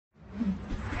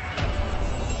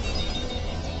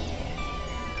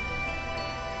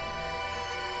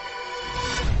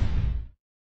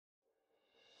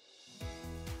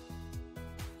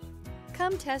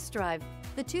Come test drive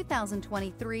the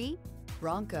 2023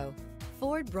 Bronco.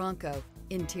 Ford Bronco.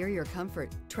 Interior comfort,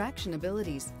 traction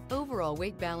abilities, overall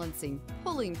weight balancing,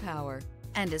 pulling power,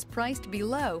 and is priced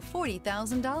below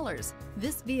 $40,000.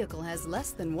 This vehicle has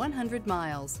less than 100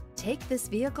 miles. Take this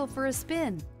vehicle for a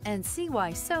spin and see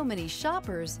why so many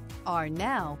shoppers are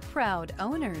now proud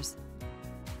owners.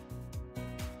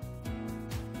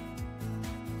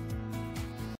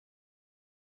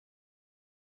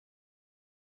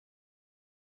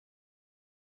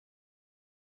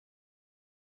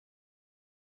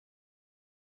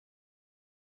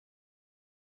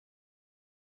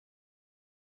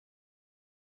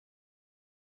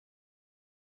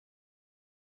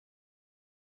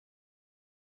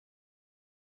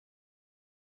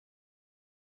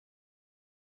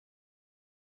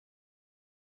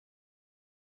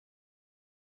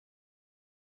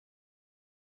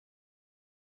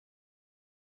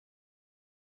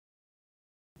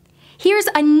 Here's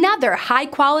another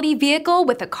high-quality vehicle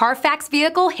with a Carfax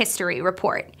Vehicle History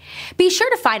Report. Be sure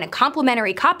to find a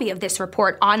complimentary copy of this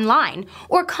report online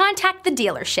or contact the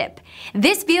dealership.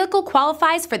 This vehicle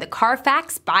qualifies for the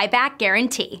Carfax Buyback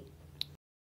Guarantee.